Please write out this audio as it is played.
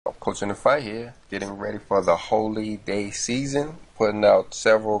Coach in the Fight here, getting ready for the Holy Day season, putting out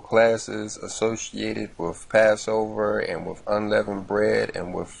several classes associated with Passover and with unleavened bread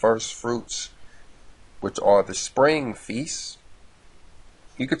and with first fruits, which are the spring feasts.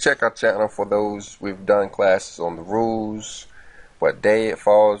 You can check our channel for those. We've done classes on the rules, what day it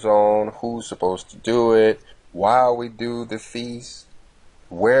falls on, who's supposed to do it, why we do the feast,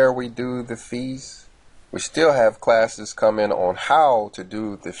 where we do the feast. We still have classes coming on how to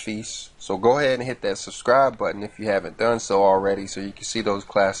do the feast. So go ahead and hit that subscribe button if you haven't done so already so you can see those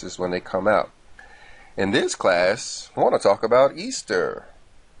classes when they come out. In this class, I want to talk about Easter.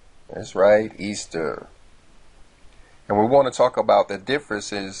 That's right, Easter. And we want to talk about the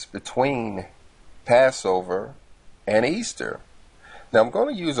differences between Passover and Easter. Now, I'm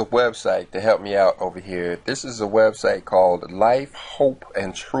going to use a website to help me out over here. This is a website called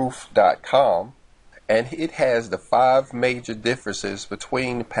lifehopeandtruth.com, and it has the 5 major differences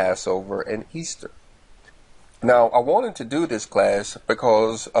between Passover and Easter. Now, I wanted to do this class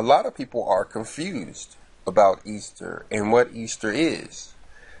because a lot of people are confused about Easter and what Easter is.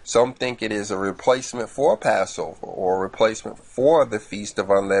 Some think it is a replacement for Passover or a replacement for the Feast of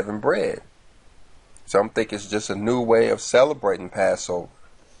Unleavened Bread. Some think it's just a new way of celebrating Passover.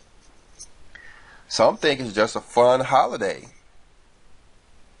 Some think it's just a fun holiday.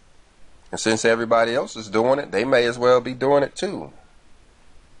 And since everybody else is doing it, they may as well be doing it too.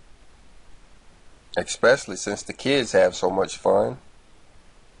 Especially since the kids have so much fun.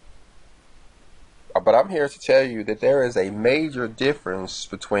 But I'm here to tell you that there is a major difference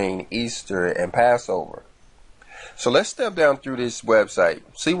between Easter and Passover. So let's step down through this website,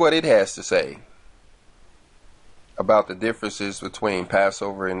 see what it has to say about the differences between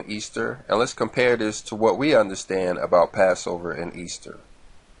Passover and Easter, and let's compare this to what we understand about Passover and Easter.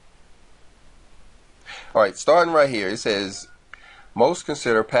 Alright, starting right here, it says, most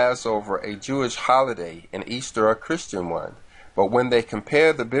consider Passover a Jewish holiday and Easter a Christian one. But when they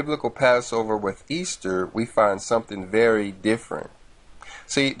compare the biblical Passover with Easter, we find something very different.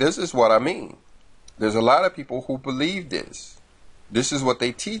 See, this is what I mean. There's a lot of people who believe this. This is what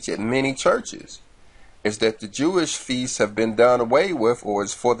they teach at many churches. Is that the Jewish feasts have been done away with, or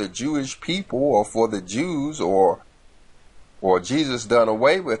is for the Jewish people, or for the Jews, or Jesus done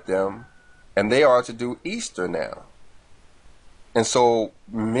away with them, and they are to do Easter now. And so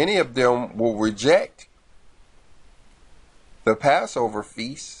many of them will reject the Passover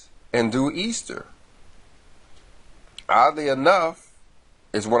feast and do Easter. Oddly enough,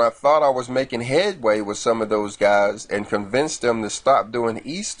 is when I thought I was making headway with some of those guys and convinced them to stop doing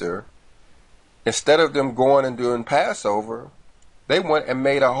Easter, instead of them going and doing Passover, they went and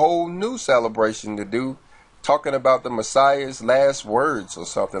made a whole new celebration to do, talking about the Messiah's last words or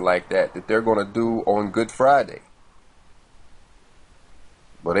something like that they're going to do on Good Friday.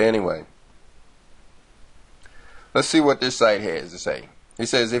 But anyway, let's see what this site has to say. It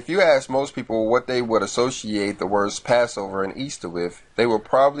says, if you ask most people what they would associate the words Passover and Easter with, they will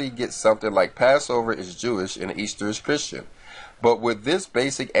probably get something like Passover is Jewish and Easter is Christian. But would this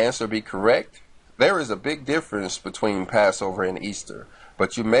basic answer be correct? There is a big difference between Passover and Easter,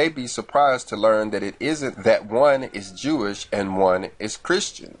 but you may be surprised to learn that it isn't that one is Jewish and one is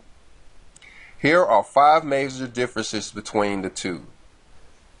Christian. Here are 5 major differences between the two.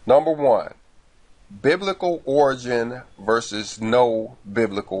 Number 1. Biblical origin versus no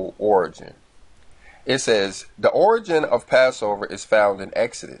biblical origin. It says, the origin of Passover is found in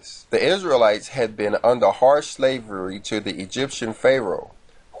Exodus. The Israelites had been under harsh slavery to the Egyptian Pharaoh,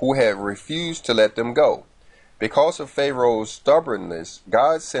 who had refused to let them go. Because of Pharaoh's stubbornness,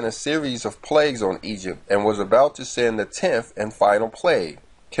 God sent a series of plagues on Egypt and was about to send the 10th and final plague,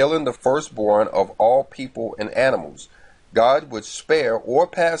 killing the firstborn of all people and animals. God would spare or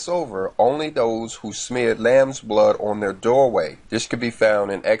pass over only those who smeared lamb's blood on their doorway. This could be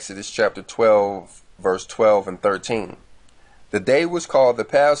found in Exodus chapter 12, verse 12 and 13. The day was called the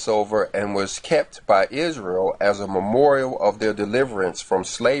Passover and was kept by Israel as a memorial of their deliverance from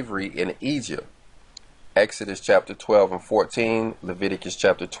slavery in Egypt. Exodus chapter 12 and 14, Leviticus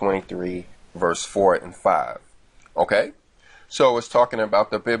chapter 23, verse 4 and 5. Okay? So it's talking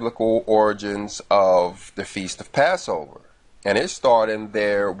about the biblical origins of the Feast of Passover. And it's starting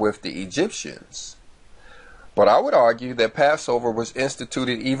there with the Egyptians. But I would argue that Passover was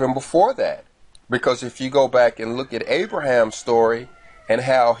instituted even before that. Because if you go back and look at Abraham's story and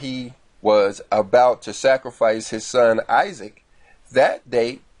how he was about to sacrifice his son Isaac, that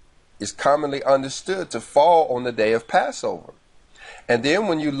date is commonly understood to fall on the day of Passover. And then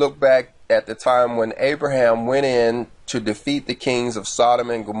when you look back at the time when Abraham went in to defeat the kings of Sodom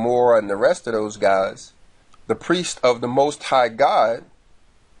and Gomorrah and the rest of those guys, the priest of the Most High God,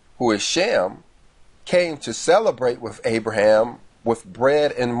 who is Shem, came to celebrate with Abraham with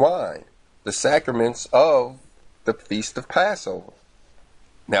bread and wine, the sacraments of the Feast of Passover.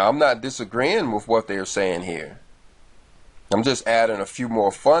 Now, I'm not disagreeing with what they're saying here. I'm just adding a few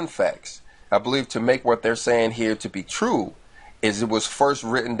more fun facts. I believe to make what they're saying here to be true is it was first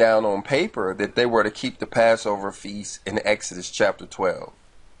written down on paper that they were to keep the Passover feast in Exodus chapter 12.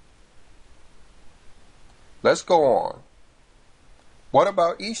 Let's go on. What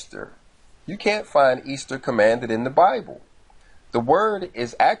about Easter? You can't find Easter commanded in the Bible. The word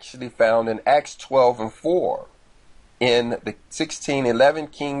is actually found in Acts 12:4 in the 1611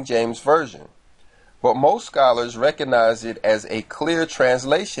 King James Version, but most scholars recognize it as a clear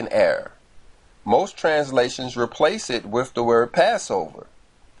translation error. Most translations replace it with the word Passover.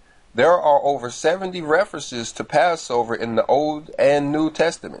 There are over 70 references to Passover in the Old and New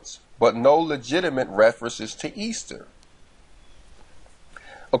Testaments, but no legitimate references to Easter.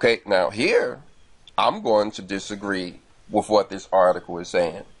 Okay, now here, I'm going to disagree with what this article is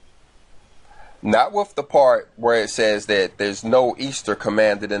saying. Not with the part where it says that there's no Easter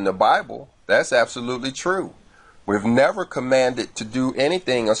commanded in the Bible. That's absolutely true. We've never commanded to do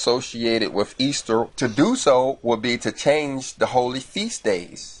anything associated with Easter. To do so would be to change the holy feast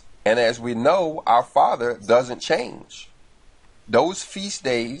days. And as we know, our Father doesn't change. Those feast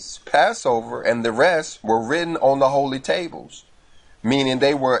days, Passover and the rest, were written on the holy tables, meaning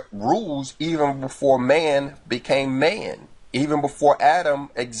they were rules even before man became man. Even before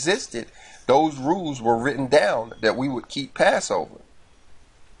Adam existed, those rules were written down that we would keep Passover.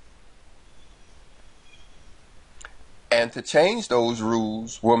 And to change those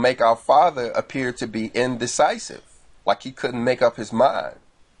rules will make our Father appear to be indecisive, like he couldn't make up his mind.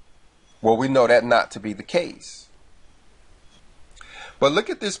 Well, we know that not to be the case. But look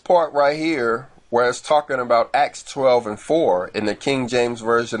at this part right here where it's talking about Acts 12:4 in the King James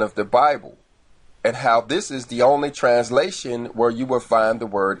Version of the Bible, and how this is the only translation where you will find the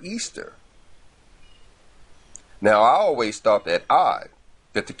word Easter. Now, I always thought that odd,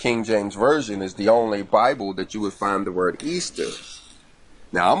 that the King James Version is the only Bible that you would find the word Easter.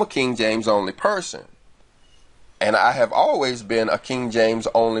 Now, I'm a King James only person, and I have always been a King James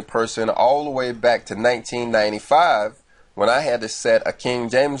only person all the way back to 1995 when I had to set a King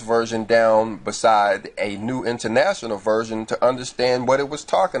James Version down beside a New International Version to understand what it was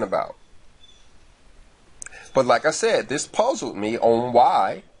talking about. But like I said, this puzzled me on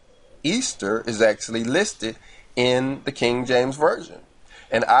why Easter is actually listed in the King James Version.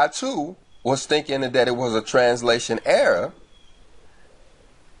 And I too was thinking that it was a translation error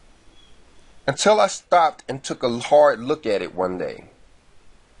until I stopped and took a hard look at it one day.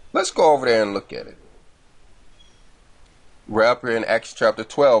 Let's go over there and look at it. We're up here in Acts chapter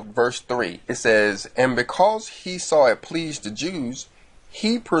 12, verse 3. It says, "And because he saw it pleased the Jews,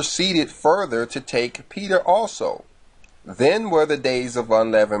 he proceeded further to take Peter also. Then were the days of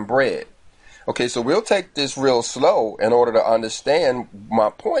unleavened bread." Okay, so we'll take this real slow in order to understand my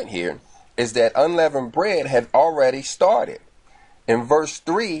point here, is that unleavened bread had already started. In verse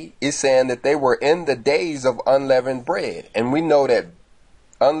 3, it's saying that they were in the days of unleavened bread. And we know that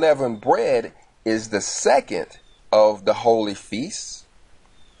unleavened bread is the second of the holy feasts.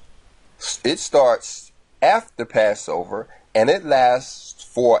 It starts after Passover and it lasts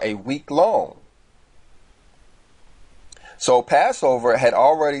for a week long. So Passover had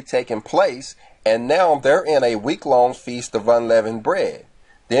already taken place, and now they're in a week-long feast of unleavened bread.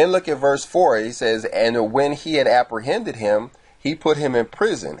 Then look at verse 4. He says, "And when he had apprehended him, he put him in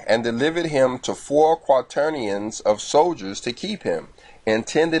prison, and delivered him to 4 quaternions of soldiers to keep him,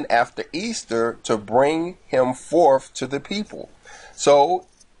 intending after Easter to bring him forth to the people." So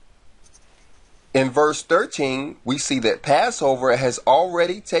in verse 13, we see that Passover has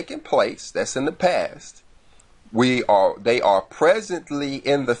already taken place. That's in the past. They are presently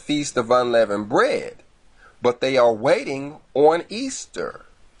in the Feast of Unleavened Bread, but they are waiting on Easter.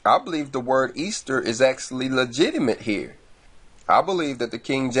 I believe the word Easter is actually legitimate here. I believe that the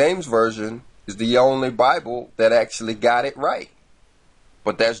King James Version is the only Bible that actually got it right.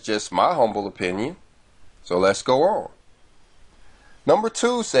 But that's just my humble opinion. So let's go on. Number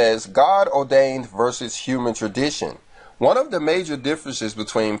 2 says God ordained versus human tradition. One of the major differences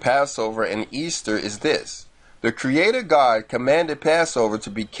between Passover and Easter is this. The Creator God commanded Passover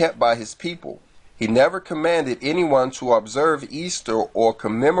to be kept by his people. He never commanded anyone to observe Easter or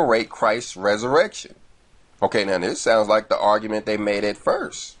commemorate Christ's resurrection. Okay, now this sounds like the argument they made at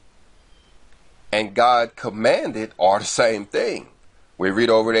first. And God commanded are the same thing. We read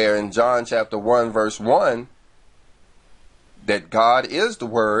over there in John chapter 1 verse 1 that God is the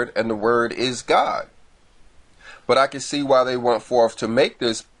Word and the Word is God. But I can see why they went forth to make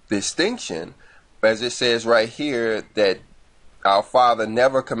this distinction, as it says right here that our Father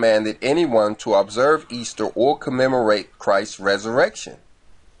never commanded anyone to observe Easter or commemorate Christ's resurrection.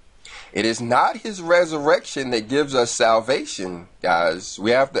 It is not his resurrection that gives us salvation, guys.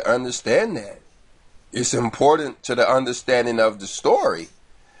 We have to understand that. It's important to the understanding of the story.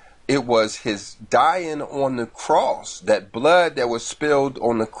 It was his dying on the cross, that blood that was spilled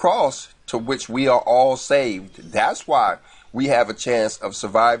on the cross, to which we are all saved. That's why we have a chance of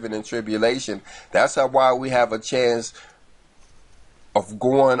surviving in tribulation. That's why we have a chance of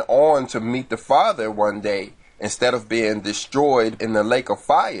going on to meet the Father one day instead of being destroyed in the lake of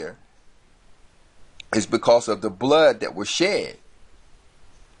fire. Is because of the blood that was shed.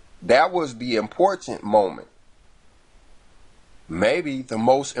 That was the important moment. Maybe the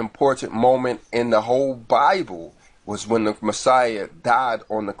most important moment in the whole Bible was when the Messiah died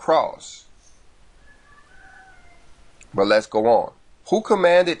on the cross. But let's go on. Who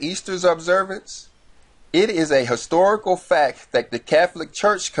commanded Easter's observance? It is a historical fact that the Catholic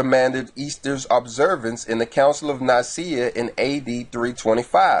Church commanded Easter's observance in the Council of Nicaea in AD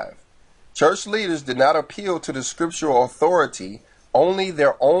 325. Church leaders did not appeal to the scriptural authority, only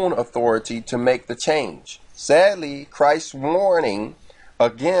their own authority to make the change. Sadly, Christ's warning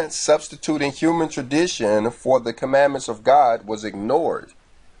against substituting human tradition for the commandments of God was ignored,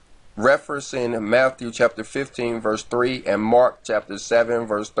 referencing Matthew chapter 15 verse 3 and Mark chapter 7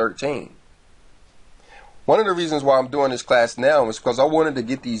 verse 13. One of the reasons why I'm doing this class now is because I wanted to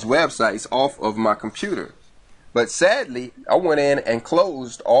get these websites off of my computer. But sadly, I went in and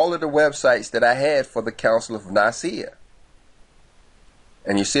closed all of the websites that I had for the Council of Nicaea.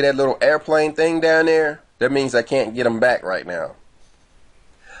 And you see that little airplane thing down there? That means I can't get them back right now.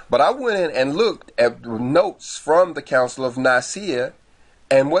 But I went in and looked at the notes from the Council of Nicaea,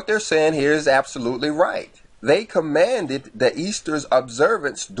 and what they're saying here is absolutely right. They commanded the Easter's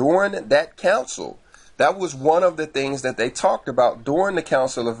observance during that council. That was one of the things that they talked about during the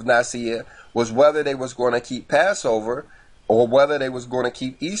Council of Nicaea, was whether they was going to keep Passover or whether they was going to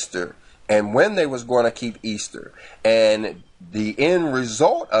keep Easter, and when they was going to keep Easter. And the end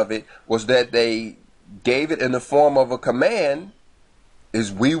result of it was that they gave it in the form of a command,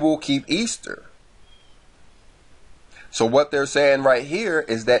 is we will keep Easter. So what they're saying right here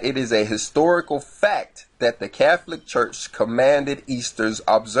is that it is a historical fact that the Catholic Church commanded Easter's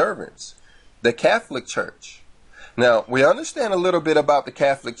observance. The Catholic Church. Now, we understand a little bit about the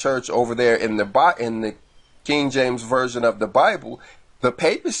Catholic Church over there in the King James Version of the Bible. The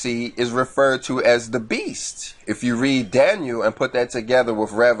papacy is referred to as the beast. If you read Daniel and put that together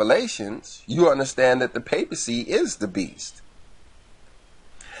with Revelations, you understand that the papacy is the beast.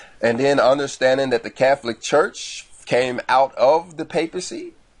 And then understanding that the Catholic Church came out of the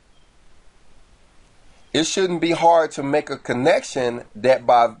papacy, it shouldn't be hard to make a connection that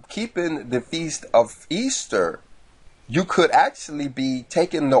by keeping the feast of Easter, you could actually be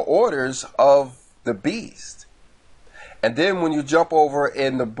taking the orders of the beast. And then when you jump over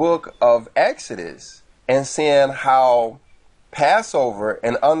in the book of Exodus and seeing how Passover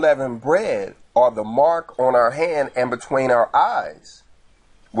and unleavened bread are the mark on our hand and between our eyes,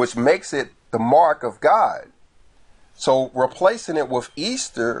 which makes it the mark of God. So replacing it with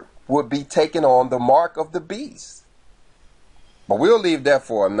Easter would be taking on the mark of the beast. But we'll leave that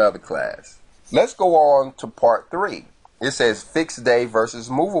for another class. Let's go on to part 3. It says fixed day versus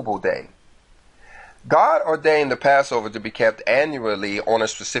movable day. God ordained the Passover to be kept annually on a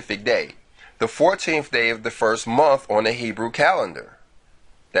specific day, the 14th day of the first month on the Hebrew calendar.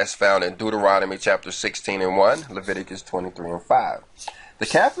 That's found in Deuteronomy chapter 16 and 1, Leviticus 23 and 5. The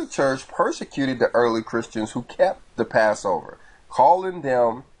Catholic Church persecuted the early Christians who kept the Passover, calling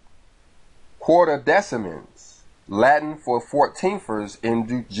them quartodecimans, Latin for 14thers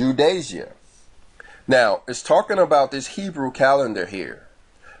in Judaism. Now, it's talking about this Hebrew calendar here.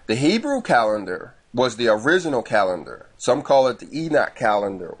 The Hebrew calendar was the original calendar. Some call it the Enoch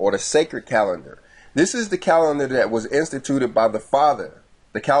calendar or the sacred calendar. This is the calendar that was instituted by the Father,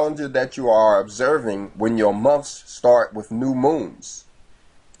 the calendar that you are observing when your months start with new moons.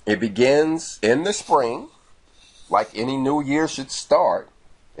 It begins in the spring, like any new year should start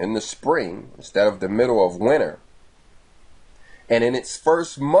in the spring instead of the middle of winter. And in its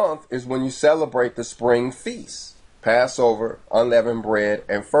first month is when you celebrate the spring feasts, Passover, unleavened bread,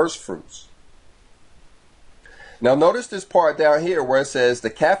 and first fruits. Now notice this part down here where it says the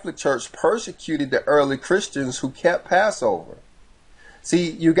Catholic Church persecuted the early Christians who kept Passover.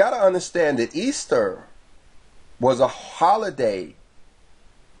 See, you got to understand that Easter was a holiday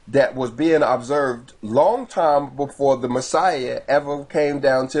that was being observed long time before the Messiah ever came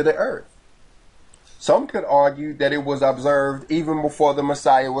down to the earth. Some could argue that it was observed even before the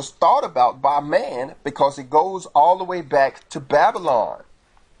Messiah was thought about by man, because it goes all the way back to Babylon,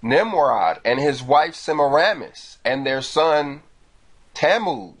 Nimrod and his wife Semiramis and their son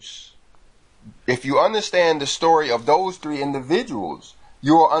Tammuz. If you understand the story of those three individuals,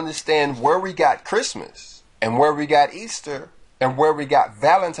 you will understand where we got Christmas and where we got Easter and where we got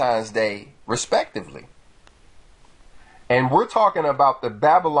Valentine's Day, respectively. And we're talking about the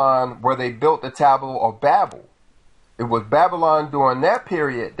Babylon where they built the Tower of Babel. It was Babylon during that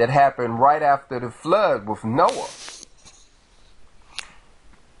period that happened right after the flood with Noah.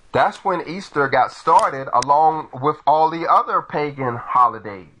 That's when Easter got started, along with all the other pagan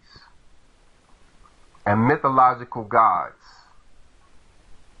holidays and mythological gods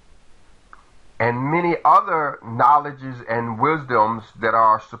and many other knowledges and wisdoms that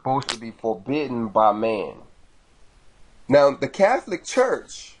are supposed to be forbidden by man. Now, the Catholic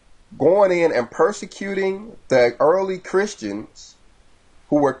Church going in and persecuting the early Christians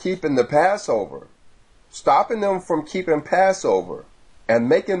who were keeping the Passover, stopping them from keeping Passover, and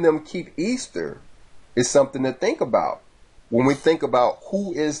making them keep Easter is something to think about when we think about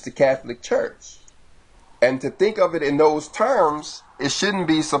who is the Catholic Church. And to think of it in those terms, it shouldn't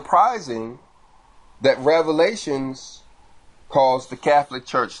be surprising that Revelations calls the Catholic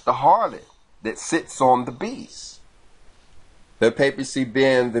Church the harlot that sits on the beast. The papacy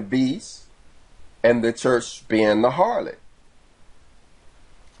being the beast and the church being the harlot.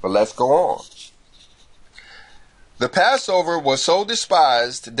 But let's go on. The Passover was so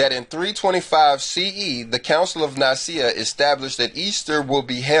despised that in 325 CE, the Council of Nicaea established that Easter will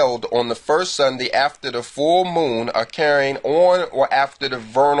be held on the first Sunday after the full moon occurring on or after the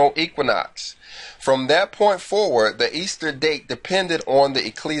vernal equinox. From that point forward, the Easter date depended on the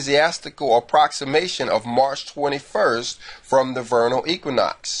ecclesiastical approximation of March 21st from the vernal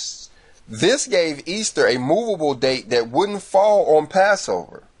equinox. This gave Easter a movable date that wouldn't fall on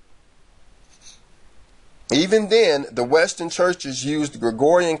Passover. Even then, the Western churches used the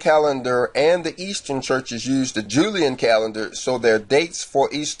Gregorian calendar and the Eastern churches used the Julian calendar, so their dates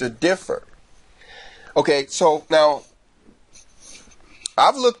for Easter differ. Okay, so now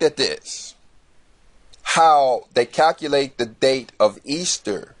I've looked at this. How they calculate the date of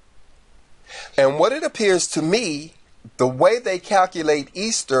Easter. And what it appears to me, the way they calculate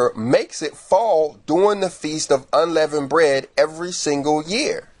Easter makes it fall during the Feast of Unleavened Bread every single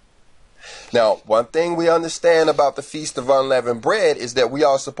year. Now, one thing we understand about the Feast of Unleavened Bread is that we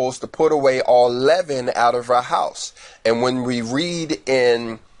are supposed to put away all leaven out of our house. And when we read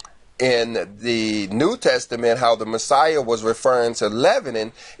in the New Testament how the Messiah was referring to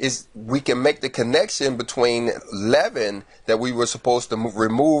leavening, is we can make the connection between leaven that we were supposed to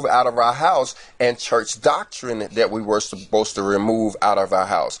remove out of our house and church doctrine that we were supposed to remove out of our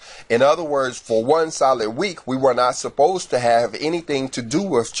house. In other words, for one solid week, we were not supposed to have anything to do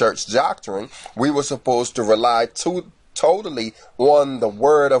with church doctrine. We were supposed to rely totally on the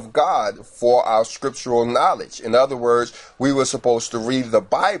Word of God for our scriptural knowledge. In other words, we were supposed to read the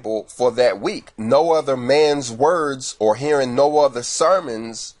Bible for that week. No other man's words or hearing no other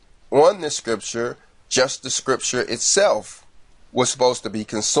sermons on the scripture, just the scripture itself was supposed to be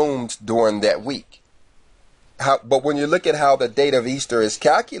consumed during that week. But when you look at how the date of Easter is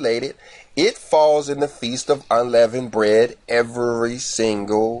calculated, it falls in the Feast of Unleavened Bread every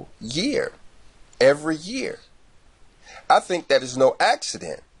single year. Every year. I think that is no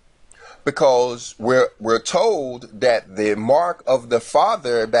accident, because we're told that the mark of the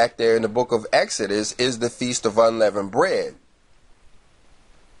Father back there in the book of Exodus is the Feast of Unleavened Bread.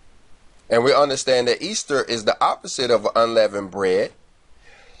 And we understand that Easter is the opposite of unleavened bread.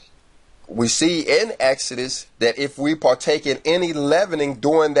 We see in Exodus that if we partake in any leavening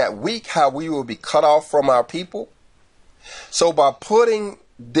during that week, how we will be cut off from our people. So by putting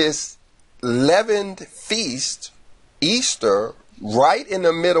this leavened feast, Easter, right in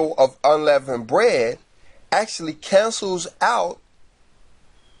the middle of unleavened bread, actually cancels out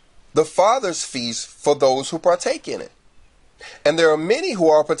the Father's feast for those who partake in it. And there are many who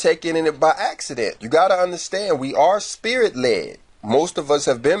are partaking in it by accident. You got to understand, we are spirit-led. Most of us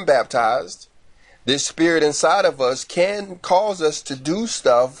have been baptized. This spirit inside of us can cause us to do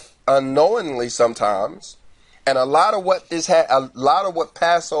stuff unknowingly sometimes. And a lot of what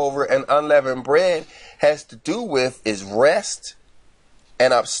Passover and unleavened bread has to do with is rest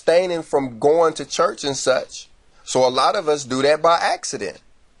and abstaining from going to church and such. So a lot of us do that by accident.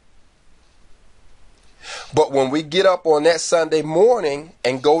 But when we get up on that Sunday morning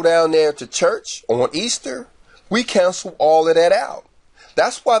and go down there to church on Easter, we cancel all of that out.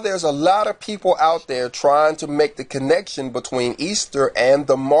 That's why there's a lot of people out there trying to make the connection between Easter and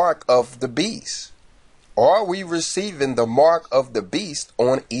the mark of the beast. Are we receiving the mark of the beast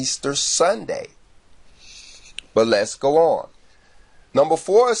on Easter Sunday? But let's go on. Number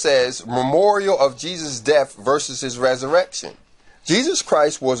 4 says, memorial of Jesus' death versus his resurrection. Jesus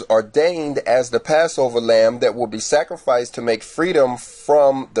Christ was ordained as the Passover lamb that will be sacrificed to make freedom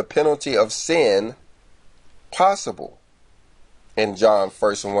from the penalty of sin possible. In John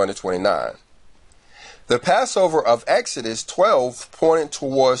 1:1-29. The Passover of Exodus 12 pointed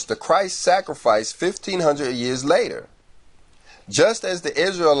towards the Christ sacrifice 1500 years later. Just as the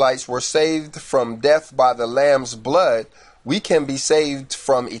Israelites were saved from death by the lamb's blood, we can be saved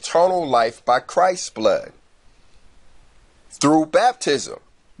from eternal life by Christ's blood. Through baptism,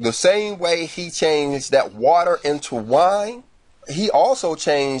 the same way he changed that water into wine, he also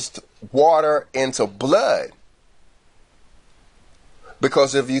changed water into blood.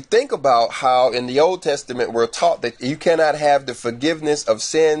 Because if you think about how in the Old Testament we're taught that you cannot have the forgiveness of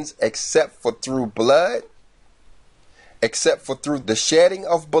sins except for through blood, except for through the shedding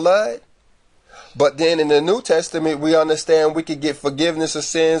of blood. But then in the New Testament we understand we could get forgiveness of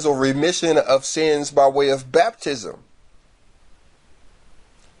sins or remission of sins by way of baptism.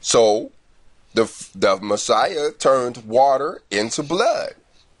 So the Messiah turned water into blood.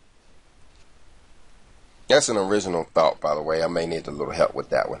 That's an original thought, by the way. I may need a little help with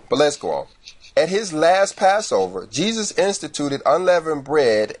that one. But let's go on. At his last Passover, Jesus instituted unleavened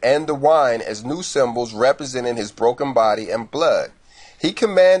bread and the wine as new symbols representing his broken body and blood. He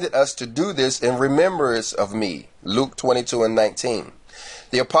commanded us to do this in remembrance of me. Luke 22:19.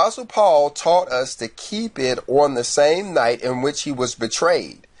 The Apostle Paul taught us to keep it on the same night in which he was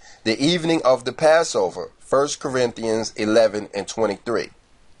betrayed, the evening of the Passover. 1 Corinthians 11:23.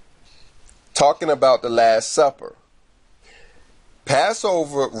 Talking about the Last Supper.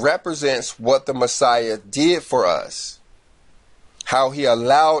 Passover represents what the Messiah did for us. How he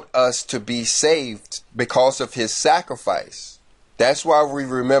allowed us to be saved because of his sacrifice. That's why we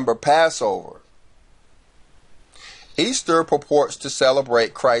remember Passover. Easter purports to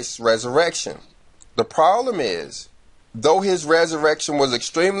celebrate Christ's resurrection. The problem is, though his resurrection was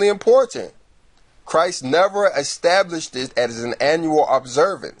extremely important, Christ never established it as an annual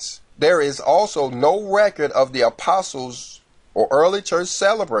observance. There is also no record of the apostles or early church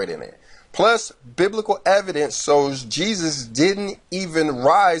celebrating it. Plus, biblical evidence shows Jesus didn't even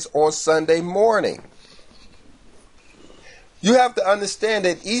rise on Sunday morning. You have to understand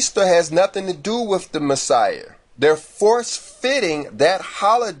that Easter has nothing to do with the Messiah. They're force-fitting that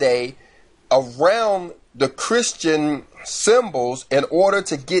holiday around the Christian symbols in order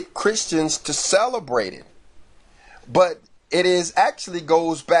to get Christians to celebrate it. But it is actually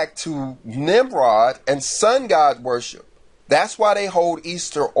goes back to Nimrod and sun god worship. That's why they hold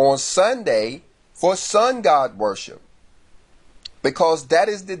Easter on Sunday for sun god worship. Because that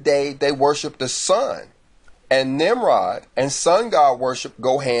is the day they worship the sun. And Nimrod and sun god worship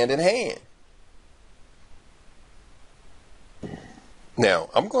go hand in hand. Now,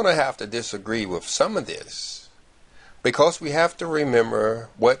 I'm going to have to disagree with some of this. Because we have to remember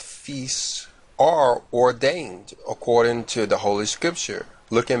what feasts are ordained according to the Holy Scripture.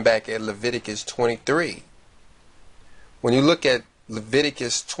 Looking back at Leviticus 23. When you look at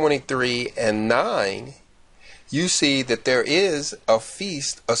Leviticus 23:9, you see that there is a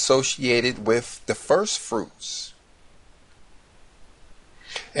feast associated with the first fruits.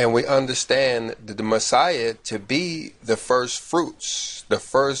 And we understand the Messiah to be the first fruits, the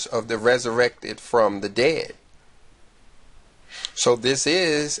first of the resurrected from the dead. So this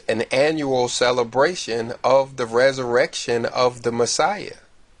is an annual celebration of the resurrection of the Messiah.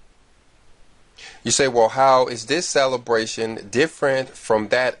 You say, well, how is this celebration different from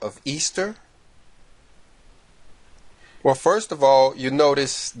that of Easter? Well, first of all, you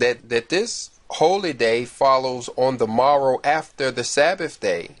notice that this holy day follows on the morrow after the Sabbath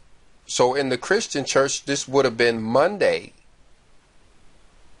day. So in the Christian church, this would have been Monday.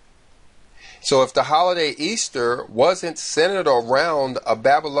 So if the holiday Easter wasn't centered around a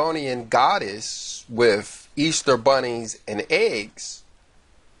Babylonian goddess with Easter bunnies and eggs,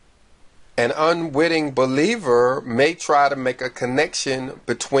 an unwitting believer may try to make a connection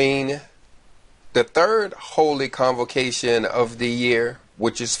between the third holy convocation of the year,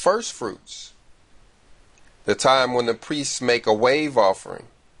 which is first fruits, the time when the priests make a wave offering.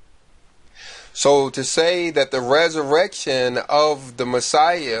 So to say that the resurrection of the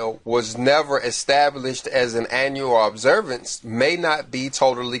Messiah was never established as an annual observance may not be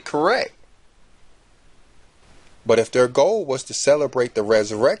totally correct. But if their goal was to celebrate the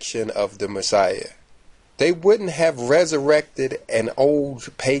resurrection of the Messiah, they wouldn't have resurrected an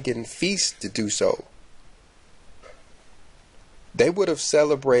old pagan feast to do so. they would have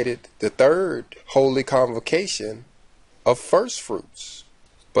celebrated the third holy convocation of first fruits.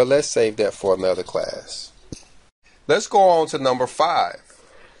 But let's save that for another class. Let's go on to number 5.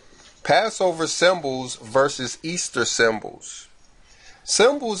 Passover symbols versus Easter symbols.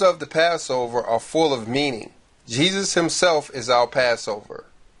 Symbols of the Passover are full of meaning. Jesus himself is our Passover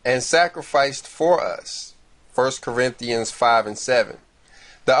and sacrificed for us. 1 Corinthians 5 and 7.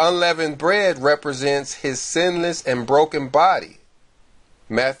 The unleavened bread represents his sinless and broken body.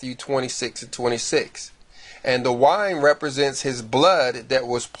 Matthew 26 and 26. And the wine represents his blood that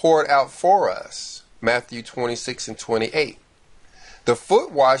was poured out for us. Matthew 26 and 28. The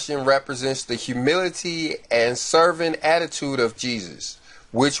foot washing represents the humility and servant attitude of Jesus,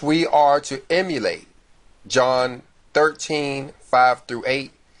 which we are to emulate. John 13, 5 through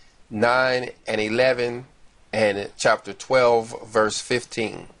 8, 9 and 11, and chapter 12, verse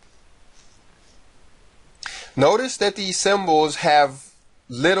 15. Notice that these symbols have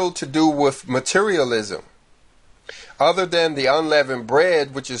little to do with materialism. Other than the unleavened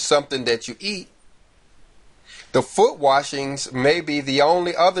bread, which is something that you eat, the foot washings may be the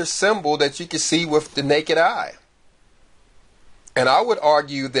only other symbol that you can see with the naked eye. And I would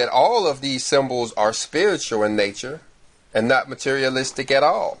argue that all of these symbols are spiritual in nature and not materialistic at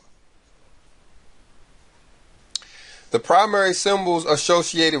all. The primary symbols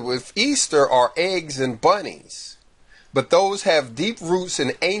associated with Easter are eggs and bunnies, but those have deep roots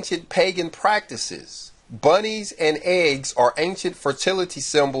in ancient pagan practices. Bunnies and eggs are ancient fertility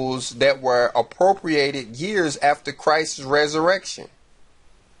symbols that were appropriated years after Christ's resurrection.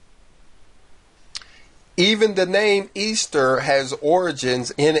 Even the name Easter has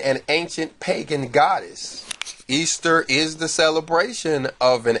origins in an ancient pagan goddess. Easter is the celebration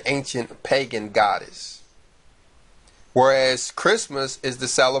of an ancient pagan goddess, whereas Christmas is the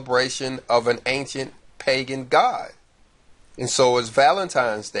celebration of an ancient pagan god. And so is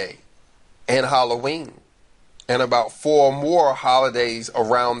Valentine's Day and Halloween, and about 4 more holidays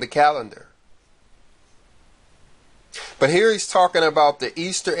around the calendar. But here he's talking about the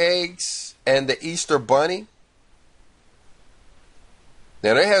Easter eggs and the Easter bunny.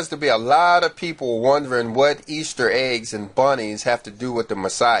 Now there has to be a lot of people wondering what Easter eggs and bunnies have to do with the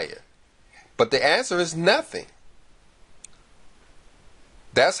Messiah. But the answer is nothing.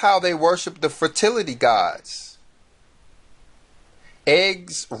 That's how they worship the fertility gods.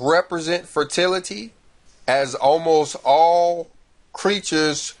 Eggs represent fertility, as almost all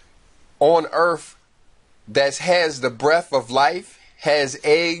creatures on earth that has the breath of life has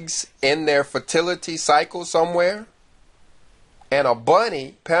eggs in their fertility cycle somewhere. And a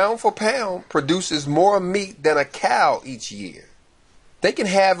bunny, pound for pound, produces more meat than a cow each year. They can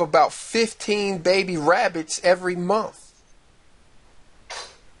have about 15 baby rabbits every month.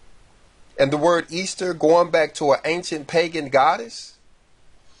 And the word Easter, going back to an ancient pagan goddess.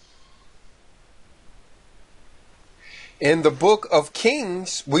 In the book of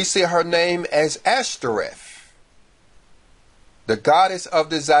Kings, we see her name as Ashtoreth, the goddess of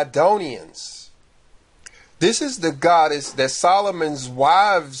the Zidonians. This is the goddess that Solomon's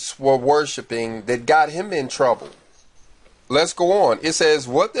wives were worshiping that got him in trouble. Let's go on. It says,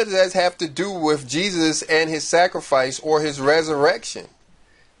 what does that have to do with Jesus and his sacrifice or his resurrection?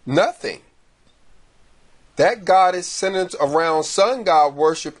 Nothing. That goddess centered around sun god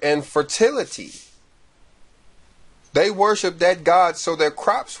worship and fertility. They worshiped that god so their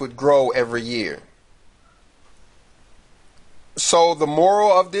crops would grow every year. So the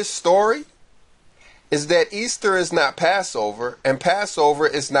moral of this story is that Easter is not Passover and Passover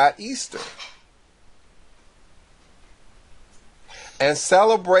is not Easter. And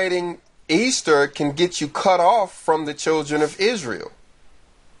celebrating Easter can get you cut off from the children of Israel.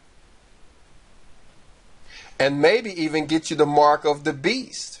 And maybe even get you the mark of the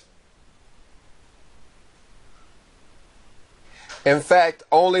beast. In fact,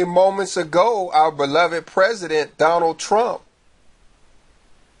 only moments ago, our beloved President Donald Trump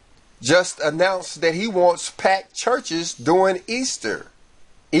just announced that he wants packed churches during Easter,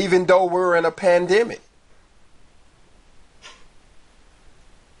 even though we're in a pandemic.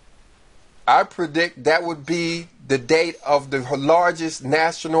 I predict that would be the date of the largest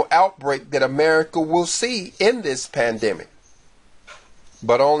national outbreak that America will see in this pandemic.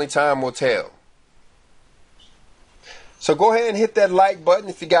 But only time will tell. So go ahead and hit that like button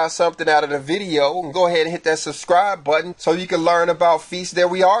if you got something out of the video, and go ahead and hit that subscribe button so you can learn about feasts that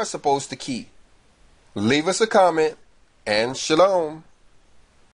we are supposed to keep. Leave us a comment, and shalom.